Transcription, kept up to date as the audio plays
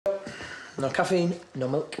No caffeine, no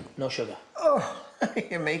milk, no sugar. Oh,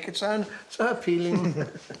 you make it sound so appealing.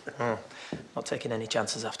 Not taking any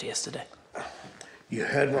chances after yesterday. You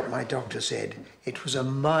heard what my doctor said. It was a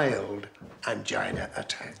mild angina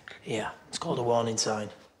attack. Yeah, it's called a warning sign.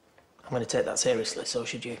 I'm going to take that seriously, so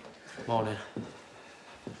should you. Morning.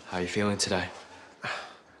 How are you feeling today?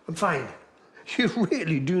 I'm fine. You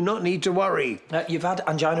really do not need to worry. You've had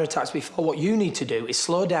angina attacks before. What you need to do is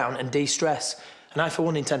slow down and de-stress. And I, for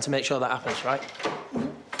one, intend to make sure that happens, right?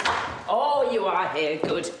 Oh, you are here,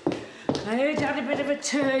 good. I heard you had a bit of a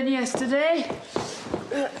turn yesterday.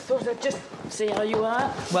 I thought I'd just see how you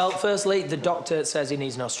are. Well, firstly, the doctor says he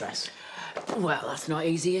needs no stress. Well, that's not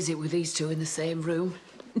easy, is it, with these two in the same room?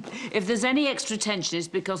 If there's any extra tension, it's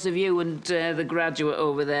because of you and the graduate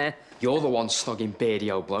over there. You're the one slogging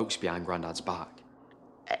beardy old blokes behind Grandad's back.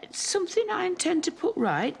 It's something I intend to put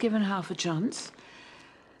right, given half a chance.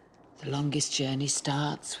 The longest journey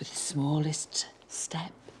starts with the smallest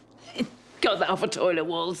step. Got that off a toilet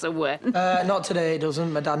wall somewhere. Not today, it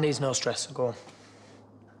doesn't. My dad needs no stress, so go on.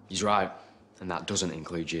 He's right, and that doesn't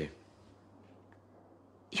include you.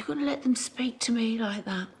 You're going to let them speak to me like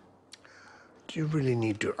that? Do you really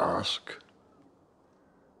need to ask?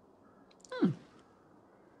 Oh.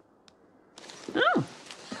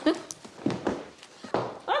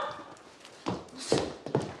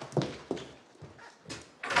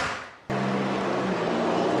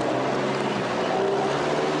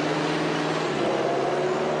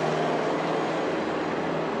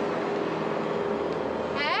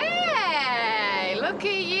 Hey, look at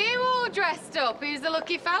you all dressed up. Who's the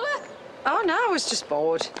lucky fella? Oh, no, I was just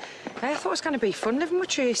bored. I thought it was going to be fun living with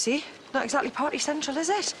Tracy. Not exactly party central, is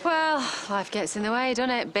it? Well, life gets in the way, doesn't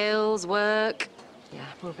it? Bills, work. Yeah,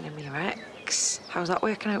 moving in with your ex. How's that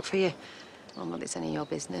working out for you? Well, not that it's any of your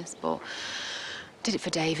business, but did it for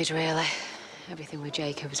David, really. Everything with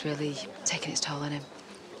Jacob's really taking its toll on him.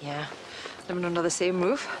 Yeah, living under the same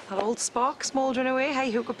roof. That old spark smouldering away. Hey,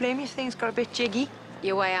 who could blame you if things got a bit jiggy?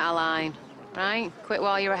 You're way out of line, right? Quit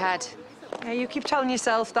while you're ahead. Yeah, you keep telling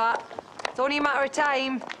yourself that. It's only a matter of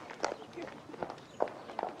time.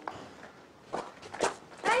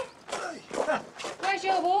 Hey, where's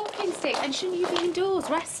your walking stick? And shouldn't you be indoors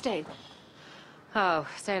resting? Oh,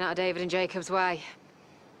 staying out of David and Jacob's way.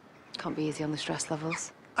 Can't be easy on the stress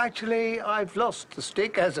levels. Actually, I've lost the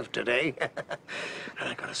stick as of today. And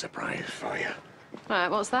I got a surprise for you. Right,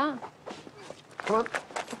 what's that? Come on.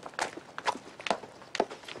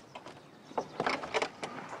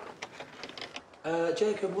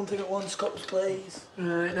 Jacob, one thing at once, cups, please.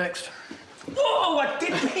 Right, next. Oh, I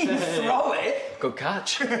didn't mean throw it. Good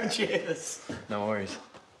catch. Cheers. No worries.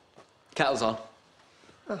 Kettle's on.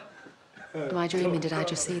 Am I dreaming? Did I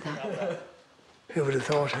just see that? Who would have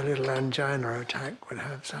thought a little angina attack would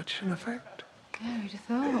have such an effect? Yeah, who'd have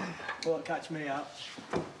thought? Won't catch me out.